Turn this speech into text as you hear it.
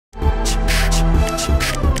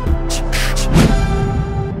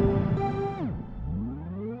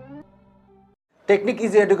Technique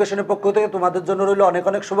easy এডুকেশনের পক্ষ থেকে তোমাদের জন্য রইল অনেক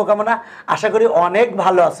অনেক শুভকামনা। আশা করি অনেক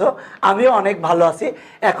ভালো আছো, আমিও অনেক ভালো আছি।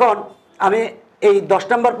 এখন আমি এই 10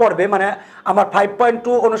 নম্বর পর্বে মানে আমার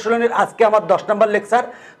 5.2 অনুশীলনের আজকে আমার 10 নম্বর লেকচার।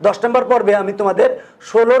 10 নম্বর পর্বে আমি তোমাদের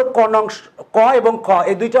 16 ক এবং খ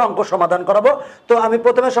এই দুইটা অঙ্ক সমাধান করাবো। তো আমি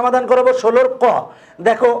প্রথমে সমাধান করাবো 16 ক।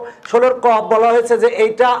 দেখো 16 ক বলা হয়েছে যে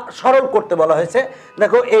এইটা সরল করতে বলা হয়েছে।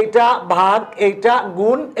 দেখো এইটা ভাগ, এইটা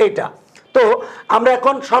গুণ, এইটা। তো আমরা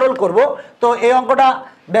এখন সরল করব। তো এই অঙ্কটা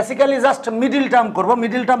বেসিক্যালি জাস্ট মিডিল টার্ম করব।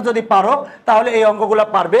 মিডিল টার্ম যদি পারো তাহলে এই অঙ্কগুলো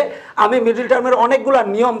পারবে। আমি মিডিল টার্মের অনেকগুলো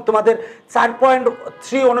নিয়ম তোমাদের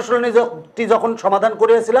 4.3 অনুশীলনীটি যখন সমাধান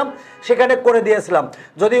করিয়েছিলাম সেখানে করে দিয়েছিলাম।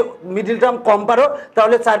 যদি মিডিল টার্ম কম পারো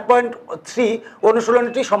তাহলে 4.3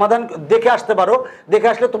 অনুশীলনীটি সমাধান দেখে আসতে পারো। দেখে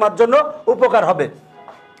আসলে তোমার জন্য উপকার হবে।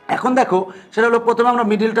 এখন দেখো সেটা হলো প্রথমে আমরা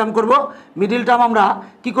মিডিল টার্ম করব। মিডিল টার্ম আমরা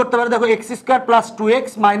কি করতে পারি? দেখো x² + 2x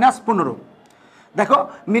 - 15। দেখো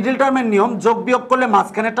মিডিল টার্মের নিয়ম যোগ বিয়োগ করলে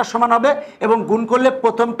মাঝখানেরটা সমান হবে এবং গুণ করলে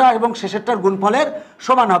প্রথমটা এবং শেষেরটার গুণফলের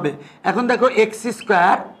সমান হবে। এখন দেখো x²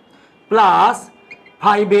 +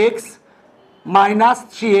 5x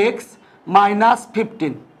 - 3x -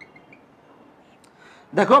 15।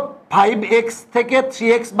 দেখো 5x থেকে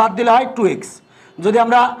 3x বাদ দিলে হয় 2x। যদি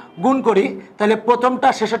আমরা গুণ করি তাহলে প্রথমটা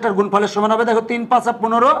শেষেরটার গুণফলের সমান হবে। দেখো 3 × 5 =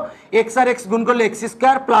 15, x আর x গুণ করলে x²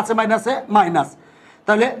 প্লাসে মাইনাসে মাইনাস,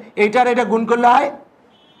 তাহলে এইটার এটা গুণ করলে হয়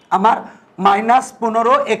আমার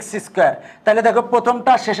 -15x²। তাহলে দেখো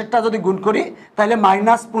প্রথমটা শেষেরটা যদি গুণ করি তাহলে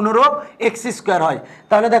 -15x² হয়।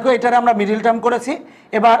 তাহলে দেখো এটারে আমরা মিডিল টার্ম করেছি।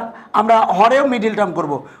 এবার আমরা হরেও মিডিল টার্ম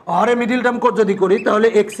করব। হরে মিডিল টার্ম যদি করি তাহলে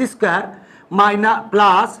x² +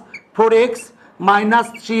 4x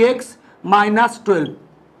 - 3x - 12।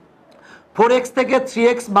 4x থেকে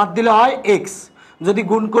 3x বাদ দিলে হয় x। যদি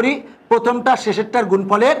গুণ করি প্রথমটা শেষেরটার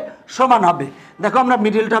গুণফলের সমান হবে। দেখো আমরা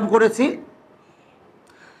মিডিল টার্ম করেছি।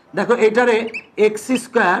 দেখো এটারে x²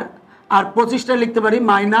 আর 25টা লিখতে পারি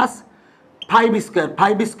 -5²।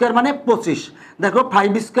 5² মানে 25। দেখো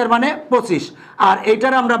 5² মানে 25। আর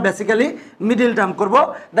এইটার আমরা বেসিক্যালি মিডিল টার্ম করব।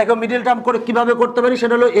 দেখো মিডিল টার্ম করে কিভাবে করতে পারি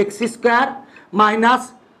সেটা হলো x² -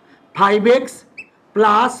 5x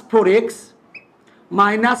 + 4x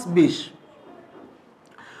 - 20।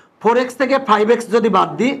 4x থেকে 5x যদি বাদ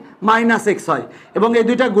দিই -x হয় এবং এই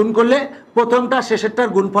দুইটা গুণ করলে প্রথমটা শেষেরটার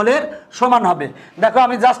গুণফলের সমান হবে। দেখো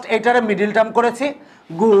আমি জাস্ট এইটারে মিডিল টার্ম করেছি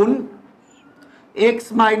গুণ x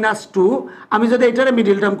 - 2। আমি যদি এইটারে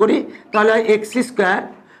মিডিল টার্ম করি তাহলে x² -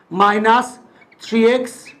 3x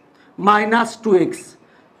 - 2x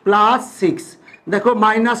 + 6। দেখো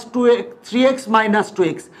 -3x -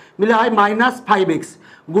 2x মিলে হয় -5x।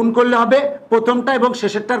 গুণ করলে হবে প্রথমটা এবং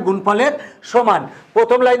শেষেরটার গুণফলের সমান।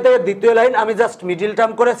 প্রথম লাইন থেকে দ্বিতীয় লাইন আমি জাস্ট মিডিল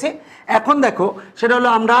টার্ম করেছি। এখন দেখো সেটা হলো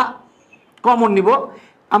আমরা কমন নিব।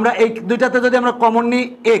 আমরা এই দুইটাতে যদি আমরা কমন নিই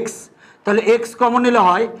x, তাহলে x কমন নিলে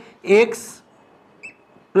হয় x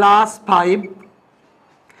 + 5।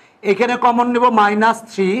 এখানে কমন নিব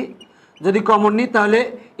 -3। যদি কমন নিই তাহলে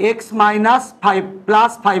x - 5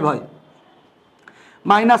 + 5 হয়।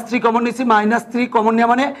 -3 কমন নিচ্ছি। -3 কমন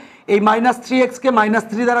নেওয়া মানে এই -3x কে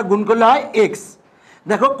 -3 দ্বারা গুণ করলে হয় x।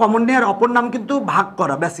 দেখো কমন নেওয়ার অপর নাম কিন্তু ভাগ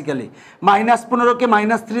করা। বেসিক্যালি -15 কে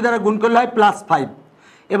 -3 দ্বারা গুণ করলে হয় +5।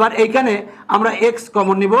 এবার এইখানে আমরা x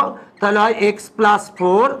কমন নিব তাহলে হয় x +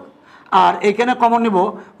 4। আর এইখানে কমন নিব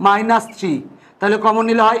 -3, তাহলে কমন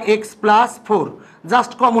নিলে হয় x + 4।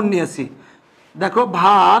 জাস্ট কমন নিয়েছি। দেখো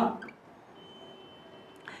ভাগ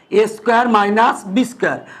a² - b²।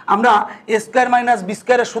 আমরা a² - b²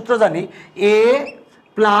 এর সূত্র জানি a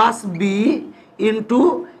 + b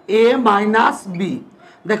 * a - b।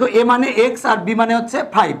 দেখো a মানে x আর b মানে হচ্ছে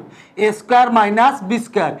 5। a² - b²,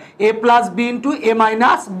 a + b * a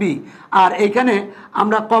 - b। আর এইখানে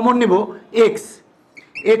আমরা কমন নেব x।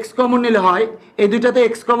 x কমন নিলে হয় এই দুইটাতে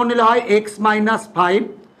x কমন নিলে হয় x - 5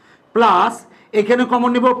 প্লাস এখানে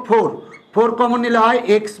কমন নিব 4। 4 কমন নিলে হয়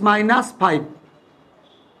x - 5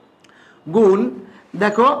 গুণ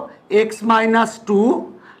দেখো x - 2।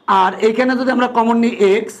 আর এইখানে যদি আমরা কমন নিই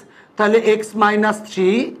x তাহলে x -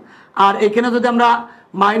 3। আর এখানে যদি আমরা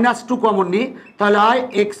 -2 কমন নিই তাহলে হয়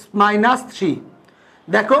x - 3।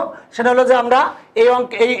 দেখো সেটা হলো যে আমরা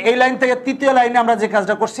এই লাইন থেকে তৃতীয় লাইনে আমরা যে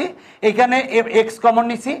কাজটা করছি এইখানে x কমন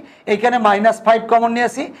নিয়েছি, এইখানে -5 কমন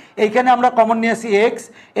নিয়েছি, এইখানে আমরা কমন নিয়েছি x,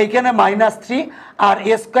 এইখানে -3 আর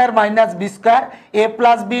a² - b², a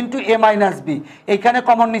 + b * a - b। এইখানে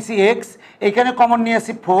কমন নিয়েছি x, এইখানে কমন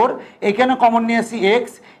নিয়েছি 4, এইখানে কমন নিয়েছি x,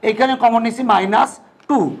 এইখানে কমন নিয়েছি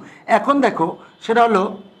 -2। এখন দেখো সেটা হলো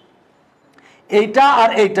এইটা আর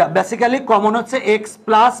এইটা বেসিক্যালি কমন হচ্ছে x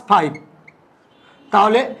 + 5।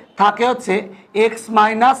 তাহলে থাকে হচ্ছে x -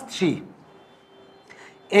 3।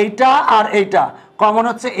 এইটা আর এইটা কমন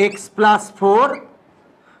হচ্ছে এক্স প্লাস 4,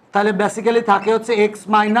 তাহলে বেসিক্যালি থাকে হচ্ছে এক্স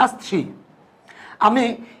মাইনাস 3। আমি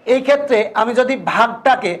এই ক্ষেত্রে আমি যদি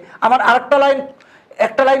ভাগটাকে আমার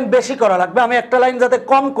একটা লাইন বেশি করা লাগবে, আমি একটা লাইন যাতে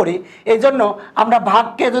কম করি, এই জন্য আমরা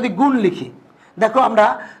ভাগকে যদি গুণ লিখি, দেখো আমরা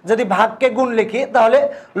যদি ভাগকে গুণ লিখি তাহলে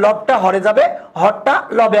লবটা হরে যাবে, হরটা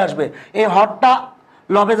লবে আসবে, এই হরটা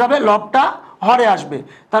লবে যাবে, লবটা হরে আসবে।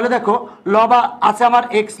 তাহলে দেখো লব আছে আমার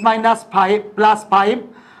এক্স মাইনাস 5 প্লাস 5,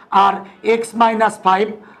 আর এক্স মাইনাস 5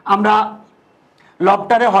 আমরা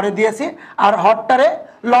লবটারে হরে দিয়েছি আর হরটারে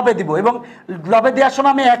লবে দিব, এবং লবে দেওয়ার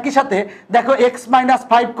সময় আমি একই সাথে দেখো এক্স মাইনাস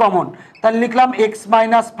 5 কমন, তাহলে লিখলাম এক্স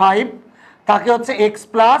মাইনাস 5, তাকে হচ্ছে এক্স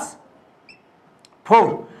প্লাস 4।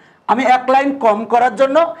 আমি এক লাইন কম করার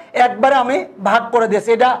জন্য একবারে আমি ভাগ করে দিয়েছি,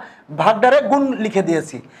 এটা ভাগটারে গুণ লিখে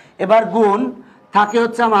দিয়েছি। এবার গুণ থাকে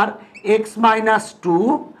হচ্ছে আমার এক্স মাইনাস 2,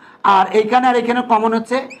 আর এইখানে আর এখানে কমন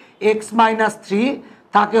হচ্ছে এক্স মাইনাস 3,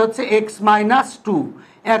 থাকে হচ্ছে এক্স মাইনাস 2।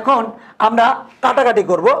 এখন আমরা কাটাকাটি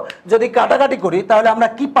করব, যদি কাটাকাটি করি তাহলে আমরা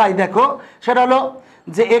কি পাই দেখো, সেটা হলো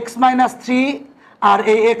যে এক্স মাইনাস 3 আর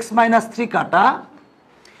এই এক্স মাইনাস 3 কাটা,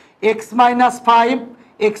 এক্স মাইনাস 5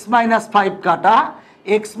 এক্স মাইনাস 5 কাটা,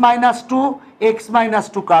 এক্স মাইনাস 2 এক্স মাইনাস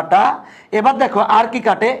 2 কাটা। এবার দেখো আর কি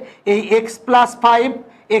কাটে, এই এক্স প্লাস 5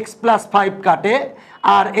 এক্স প্লাস 5 কাটে,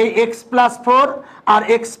 আর এই এক্স প্লাস 4 আর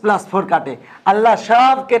এক্স প্লাস 4 কাটে। আল্লাহ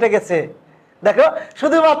সব কেটে গেছে, দেখো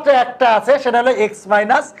শুধুমাত্র একটা আছে, সেটা হলো এক্স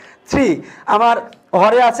মাইনাস 3। আমার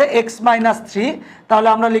হরে আছে এক্স মাইনাস 3, তাহলে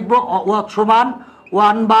আমরা লিখবো সমান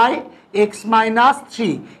 1/x মাইনাস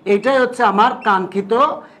 3। এইটাই হচ্ছে আমার কাঙ্ক্ষিত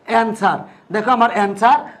অ্যান্সার। দেখো আমার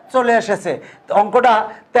অ্যান্সার চলে এসেছে। অঙ্কটা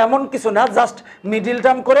তেমন কিছু না, জাস্ট মিডিল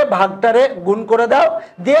টার্ম করে ভাগটারে গুণ করে দাও,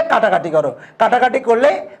 দিয়ে কাটাকাটি করো, কাটাকাটি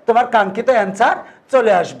করলেই তোমার কাঙ্ক্ষিত অ্যান্সার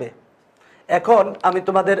চলে আসবে। এখন আমি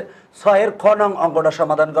তোমাদের 6 খ নং অঙ্কটা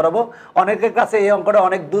সমাধান করাবো। অনেকের কাছে এই অঙ্কটা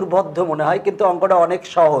অনেক দুর্বোধ্য মনে হয়, কিন্তু অঙ্কটা অনেক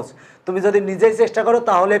সহজ, তুমি যদি নিজেই চেষ্টা করো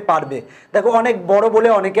তাহলে পারবে। দেখো অনেক বড় বলে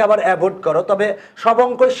অনেকে আবার অ্যাভয়েড করো, তবে সব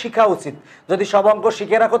অঙ্কই শেখা উচিত, যদি সব অঙ্ক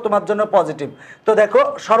শিখে রাখো তোমার জন্য পজিটিভ। তো দেখো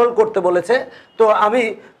সরল করতে বলেছে, তো আমি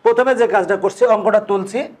প্রথমে যে কাজটা করছি অঙ্কটা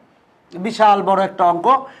তুলছি, বিশাল বড় একটা অঙ্ক।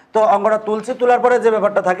 তো অঙ্কটা তুলছি, তোলার পরে যে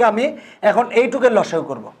ব্যাপারটা থাকে আমি এখন এইটুকের লসাগু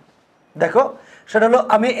করব। দেখো সেটা হলো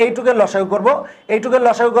আমি এইটুকের লসাগু করব, এইটুকের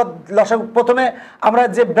লসাগু প্রথমে আমরা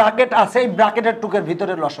যে ব্র্যাকেট আছে এই ব্র্যাকেটের টুকের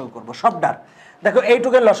ভিতরে লসাগু করব সবটার। দেখো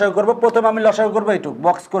এইটুকের লসাগু করব, প্রথমে আমি লসাগু করব এইটুক,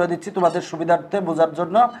 বক্স করে দিচ্ছি তোমাদের সুবিধার্থে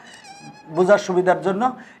বোঝার সুবিধার জন্য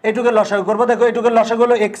এইটুকের লসাগু করব। দেখো এইটুকের লসাগু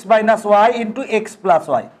হলো x minus Y into x plus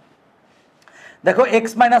Y. দেখো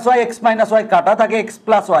এক্স মাইনাস ওয়াই কাটা, থাকে এক্স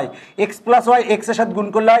প্লাস ওয়াই এক্স এর সাথে গুণ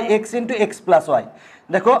করলে হয় x into x plus Y.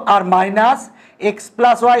 দেখো আর মাইনাস এক্স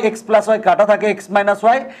প্লাস ওয়াই কাটা, থাকে এক্স মাইনাস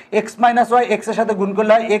ওয়াই এক্স এর সাথে গুণ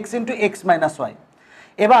করলে হয় x into x minus Y.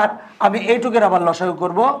 এবার আমি এইটুকের আবার লসাগু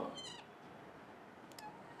করব।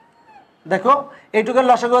 দেখো এইটুকের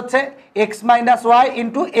লসাগু হচ্ছে x minus Y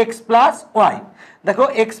into x plus Y. দেখো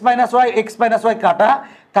এক্স মাইনাস ওয়াই কাটা,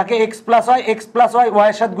 থাকে এক্স প্লাস ওয়াই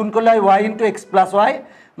ওয়াইয়ের সাথে গুণ করলে হয় Y into x plus Y,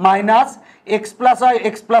 minus x plus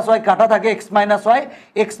Y কাটা, থাকে এক্স মাইনাস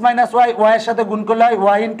ওয়াই ওয়াইয়ের সাথে গুণ করলে হয়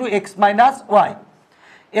Y into x minus Y.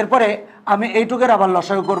 এরপরে আমি এইটুকের আবার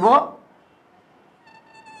লসাগু করব।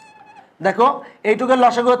 দেখো এইটুকের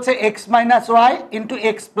লসাগু হচ্ছে x minus Y into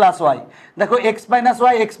x plus Y. দেখো এক্স মাইনাস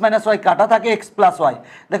ওয়াই কাটা, থাকে এক্স প্লাস ওয়াই।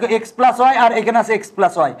 দেখো এক্স প্লাস ওয়াই আর এখানে আছে এক্স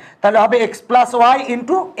প্লাস ওয়াই, তাহলে হবে x plus Y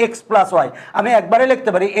into x plus Y. আমি একবারে লিখতে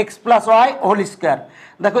পারি x plus Y whole square.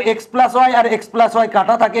 দেখো এক্স প্লাস ওয়াই আর এক্স প্লাস ওয়াই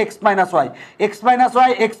কাটা, থাকে এক্স মাইনাস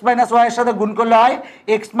ওয়াইয়ের সাথে গুণ করলে হয়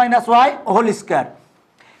x minus Y whole square.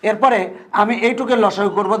 এরপরে আমি এইটুকের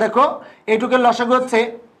লসাগু করব। দেখো এইটুকের লসাগু হচ্ছে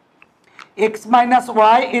x minus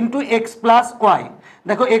Y into x plus Y.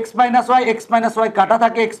 দেখো এক্স মাইনাস ওয়াই কাটা,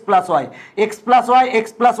 থাকে এক্স প্লাস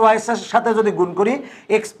ওয়াইয়ের সাথে যদি গুণ করি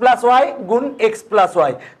এক্স প্লাস ওয়াই গুণ এক্স প্লাস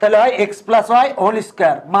ওয়াই, তাহলে হয় x plus Y whole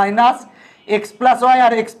square, minus x plus Y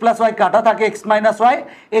আর এক্স প্লাস ওয়াই কাটা, থাকে এক্স মাইনাস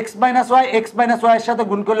ওয়াইয়ের সাথে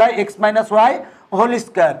গুণ করলে হয় x minus Y whole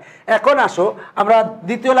square. এখন আসো আমরা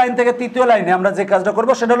দ্বিতীয় লাইন থেকে তৃতীয় লাইনে আমরা যে কাজটা করব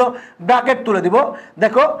সেটা হলো ব্র্যাকেট তুলে দিব।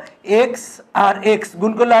 দেখো এক্স আর এক্স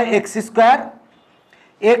গুণ করলে হয় এক্স স্কোয়ার,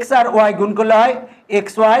 এক্স আর ওয়াই গুণ করলে হয়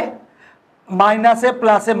এক্স ওয়াই, মাইনাসে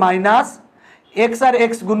প্লাসে মাইনাস, এক্স আর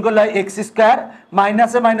এক্স গুণ করলে হয় এক্স স্কোয়ার,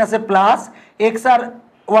 মাইনাসে প্লাস, এক্স আর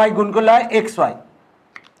ওয়াই গুণ করলে হয় এক্স ওয়াই।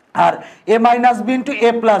 আর এ মাইনাস বি ইন্টু এ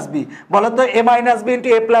প্লাস বি, বলো তো এ মাইনাস বি ইন্টু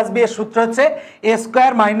এ প্লাস বি এর সূত্র হচ্ছে এ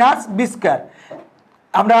স্কোয়ার মাইনাস বি স্কোয়ার।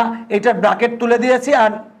 আমরা এটার ব্র্যাকেট তুলে দিয়েছি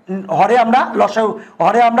আর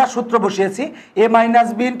হরে আমরা সূত্র বসিয়েছি এ মাইনাস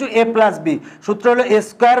বি ইন্টু এ প্লাস বি, সূত্র হলো এ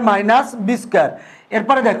স্কোয়ার মাইনাস বি স্কোয়ার।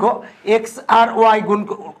 এরপরে দেখো এক্স আর ওয়াই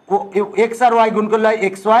গুণ করলে হয়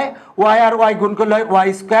এক্স ওয়াই আর ওয়াই গুণ করলে হয় ওয়াই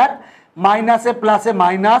স্কোয়ার, মাইনাসে প্লাসে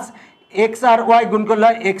মাইনাস, এক্স আর ওয়াই গুণ করলে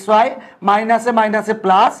হয় এক্স ওয়াই, মাইনাসে মাইনাসে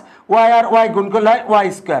প্লাস, ওয়াই আর ওয়াই গুণ করলে হয় ওয়াই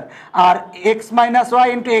স্কোয়ার। আর x minus Y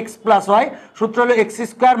into x plus Y, সূত্র হলো x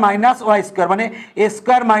square minus Y square, মানে এ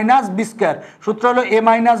স্কোয়ার মাইনাস বি স্কোয়ার, সূত্র হলো এ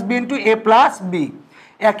মাইনাস বি ইন্টু এ প্লাস বি।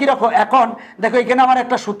 একই রকম এখন দেখো এখানে আমার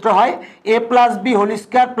একটা সূত্র হয় এ plus B whole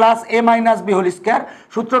square plus এ মাইনাস বি হোল স্কোয়ার,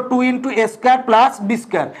 সূত্র 2 ইন্টু এ স্কোয়ার প্লাস বি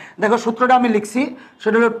স্কোয়ার। দেখো সূত্রটা আমি লিখছি,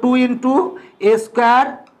 সেটা হলো 2 ইন্টু এ স্কোয়ার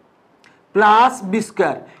প্লাস বি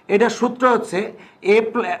স্কোয়ার। এটা সূত্র হচ্ছে এ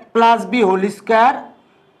plus B whole square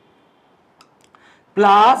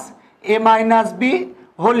plus এ মাইনাস বি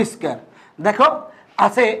হোল স্কোয়ার। দেখো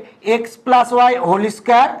আছে x plus Y whole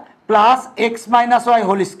square plus x minus Y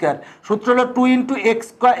whole square, সূত্র হলো 2 into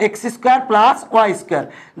x square plus Y square.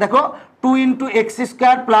 দেখো 2 into x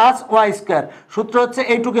square plus Y square, সূত্র হচ্ছে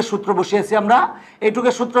এইটুকের সূত্র বসিয়েছি আমরা,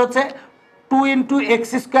 এইটুকের সূত্র হচ্ছে 2 into x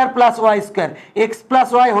square plus Y square, x plus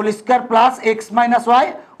Y whole square plus x minus Y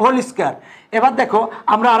whole square. এবার দেখো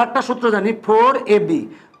আমরা আর একটা সূত্র জানি 4ab,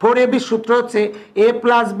 4ab সূত্র হচ্ছে এ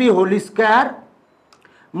plus B whole square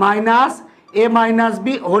minus এ মাইনাস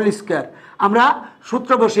বি হোল স্কোয়ার। আমরা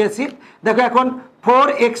সূত্র বসিয়েছি, দেখো এখন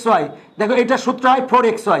 4xy, দেখো এটা সূত্র হয়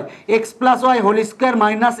 4xy, x plus Y whole square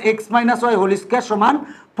minus x minus Y whole square সমান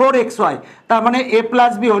 4xy, তার মানে এ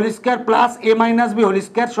plus B whole square plus এ মাইনাস বি হোল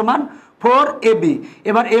স্কোয়ার সমান 4ab।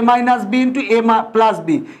 এবার এ মাইনাস বি ইন্টু এ প্লাস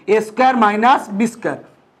বি, এ স্কোয়ার মাইনাস বি স্কোয়ার।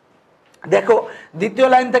 দেখো দ্বিতীয়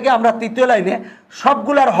line থেকে আমরা তৃতীয় লাইনে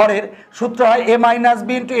সবগুলার হরের সূত্র হয় এ মাইনাস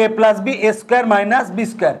বি ইন্টু এ প্লাস বি, এ square minus B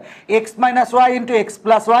square, x minus Y into x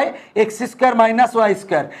plus Y, x square minus Y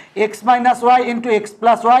square, x minus Y into x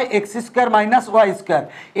plus Y, x square minus Y square,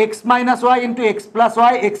 x minus Y into x plus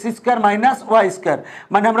Y, x square minus Y square.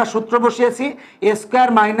 মানে আমরা সূত্র বসিয়েছি এ square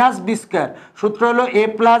minus B square, সূত্র হলো এ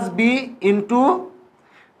plus B into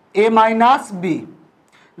এ minus B.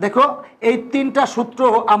 দেখো এই তিনটা সূত্র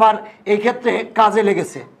আমার এই ক্ষেত্রে কাজে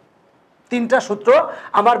লেগেছে, তিনটা সূত্র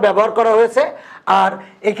আমার ব্যবহার করা হয়েছে। আর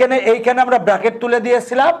এইখানে আমরা ব্র্যাকেট তুলে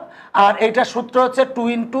দিয়েছিলাম, আর এইটা সূত্র হচ্ছে 2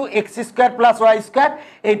 into x square plus Y square,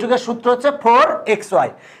 এইটুকের সূত্র হচ্ছে 4xy।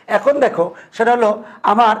 এখন দেখো সেটা হলো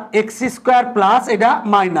আমার এক্স স্কোয়ার প্লাস এটা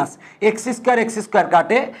মাইনাস এক্স স্কোয়ার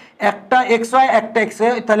কাটে, একটা xy একটা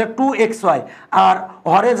xy, তাহলে 2xy, আর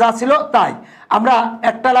হরে যা ছিল তাই। আমরা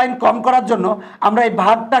একটা লাইন কম করার জন্য আমরা এই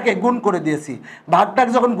ভাগটাকে গুণ করে দিয়েছি,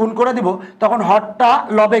 ভাগটাকে যখন গুণ করে দিব তখন হরটা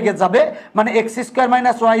লবে যাবে, মানে x square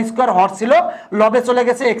minus Y square হর ছিল, লবে চলে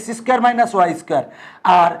গেছে x square minus Y square,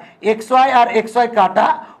 আর xy আর xy কাটা,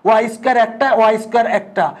 ওয়াই স্কোয়ার একটা ওয়াই স্কোয়ার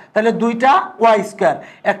একটা, তাহলে দুইটা ওয়াই স্কোয়ার,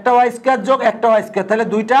 একটা ওয়াই স্কোয়ার যোগ একটা ওয়াই স্কোয়ার, তাহলে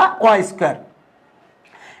দুইটা ওয়াই স্কোয়ার।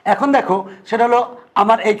 এখন দেখো সেটা হলো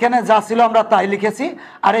আমার এইখানে যা ছিল আমরা তাই লিখেছি,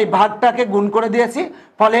 আর এই ভাগটাকে গুণ করে দিয়েছি,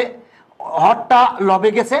 ফলে হরটা লবে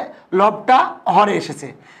গেছে, লবটা হরে এসেছে।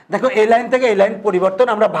 দেখো এই লাইন থেকে এই লাইন পরিবর্তন,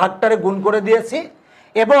 আমরা ভাগটারে গুণ করে দিয়েছি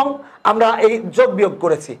এবং আমরা এই যোগ বিয়োগ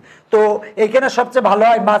করেছি। তো এইখানে সবচেয়ে ভালো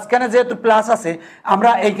হয় মাঝখানে যেহেতু প্লাস আছে, আমরা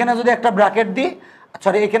এইখানে যদি একটা ব্র্যাকেট দিই,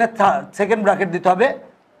 সরি এখানে সেকেন্ড ব্র্যাকেট দিতে হবে,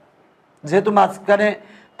 যেহেতু মাঝখানে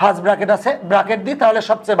ফার্স্ট ব্র্যাকেট আছে, ব্র্যাকেট দিই তাহলে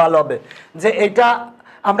সবচেয়ে ভালো হবে। যে এইটা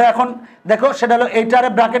আমরা এখন দেখো সেটা হলো এইটারে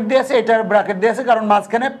ব্র্যাকেট দিয়েছে, এইটারে ব্র্যাকেট দিয়েছে, কারণ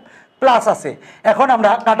মাঝখানে প্লাস আছে। এখন আমরা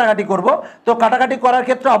কাটাকাটি করব, তো কাটাকাটি করার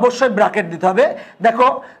ক্ষেত্রে অবশ্যই ব্র্যাকেট দিতে হবে। দেখো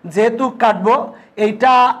যেহেতু কাটবো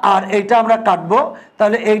এইটা আর এইটা আমরা কাটবো,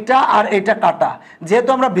 তাহলে এইটা আর এইটা কাটা, যেহেতু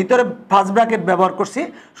আমরা ভিতরে ফার্স্ট ব্র্যাকেট ব্যবহার করছি,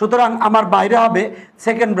 সুতরাং আমার বাইরে হবে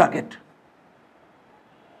সেকেন্ড ব্র্যাকেট।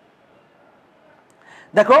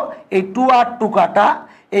 দেখো এই 2 আর 2 কাটা,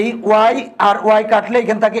 এই ওয়াই আর ওয়াই কাটলে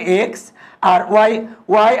এখানে থাকে এক্স, আর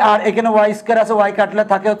ওয়াই আর এখানে ওয়াই স্কোয়ার আছে, ওয়াই কাটলে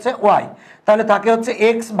থাকে হচ্ছে ওয়াই, তাহলে থাকে হচ্ছে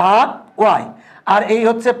এক্স ভাগ ওয়াই, আর এই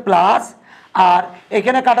হচ্ছে প্লাস, আর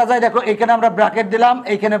এখানে কাটা যায়, দেখো এখানে আমরা ব্র্যাকেট দিলাম,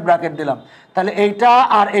 এইখানে ব্র্যাকেট দিলাম, তাহলে এইটা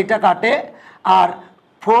আর এইটা কাটে, আর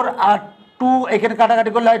 4 আর 2 এখানে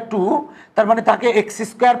কাটাকাটি করলে হয় 2, তার মানে থাকে x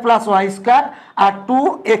square plus Y square আর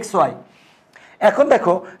 2xy। এখন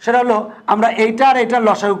দেখো সেটা হলো আমরা এইটা আর এইটার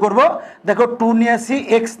লসাগু করব। দেখো 2 নিয়েছি,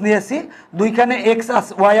 এক্স নিয়েছি, দুইখানে এক্স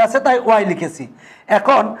ওয়াই আছে তাই ওয়াই লিখেছি।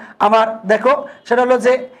 এখন আমার দেখো সেটা হলো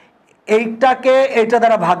যে এইটাকে এইটা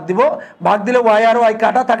দ্বারা ভাগ দিব, ভাগ দিলে ওয়াই আর ওয়াই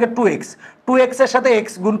কাটা থাকে 2x, 2x এর সাথে x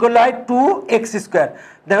গুণ করলে হয় 2x স্কোয়ার।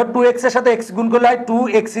 দেখো 2x এর সাথে x গুণ করলে হয়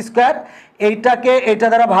 2x স্কোয়ার, এইটাকে এইটা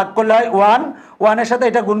দ্বারা ভাগ করলে হয় 1, 1 এর সাথে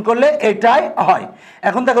এটা গুণ করলে এইটাই হয়।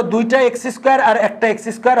 এখন দেখো দুইটা x স্কোয়ার আর একটা x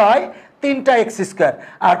স্কোয়ার হয় 3টা এক্স স্কোয়ার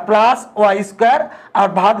আর প্লাস ওয়াই স্কোয়ার আর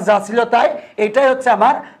ভাগ যা ছিল তাই, এটাই হচ্ছে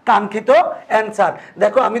আমার কাঙ্ক্ষিত অ্যান্সার।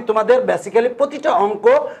 দেখো আমি তোমাদের বেসিক্যালি প্রতিটা অঙ্ক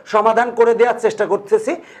সমাধান করে দেওয়ার চেষ্টা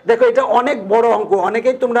করতেছি। দেখো এটা অনেক বড় অঙ্ক,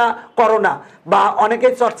 অনেকেই তোমরা করো না বা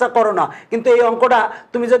অনেকেই চর্চা করো না, কিন্তু এই অঙ্কটা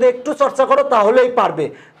তুমি যদি একটু চর্চা করো তাহলেই পারবে।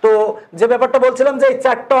 তো যে ব্যাপারটা বলছিলাম যে এই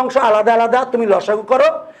 4টা অংশ আলাদা আলাদা তুমি লসাগু করো,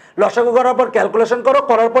 লসাগু করার পর ক্যালকুলেশন করো,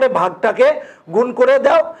 করার পরে ভাগটাকে গুণ করে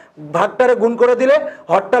দাও, ভাগটারে গুণ করে দিলে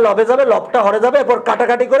হরটা লবে যাবে, লবটা হরে যাবে, এরপর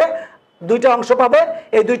কাটাকাটি করে 2টা অংশ পাবে,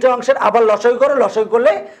 এই 2টা অংশের আবার লসাগু করো, লসাগু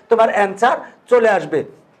করলে তোমার অ্যান্সার চলে আসবে।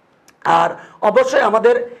 আর অবশ্যই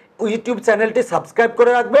আমাদের ইউটিউব চ্যানেলটি সাবস্ক্রাইব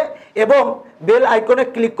করে রাখবে এবং বেল আইকনে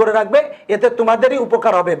ক্লিক করে রাখবে, এতে তোমাদেরই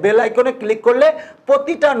উপকার হবে। বেল আইকনে ক্লিক করলে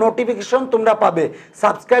প্রতিটা নোটিফিকেশন তোমরা পাবে,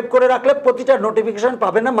 সাবস্ক্রাইব করে রাখলে প্রতিটা নোটিফিকেশন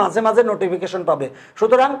পাবে না, মাঝে মাঝে নোটিফিকেশন পাবে।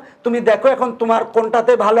 সুতরাং তুমি দেখো এখন তোমার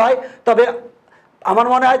কোনটাতে ভালো হয়, তবে আমার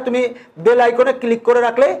মনে হয় তুমি বেল আইকনে ক্লিক করে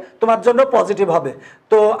রাখলে তোমার জন্য পজিটিভ হবে।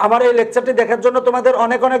 তো আমার এই লেকচারটি দেখার জন্য তোমাদের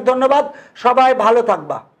অনেক অনেক ধন্যবাদ। সবাই ভালো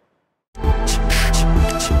থাকবা।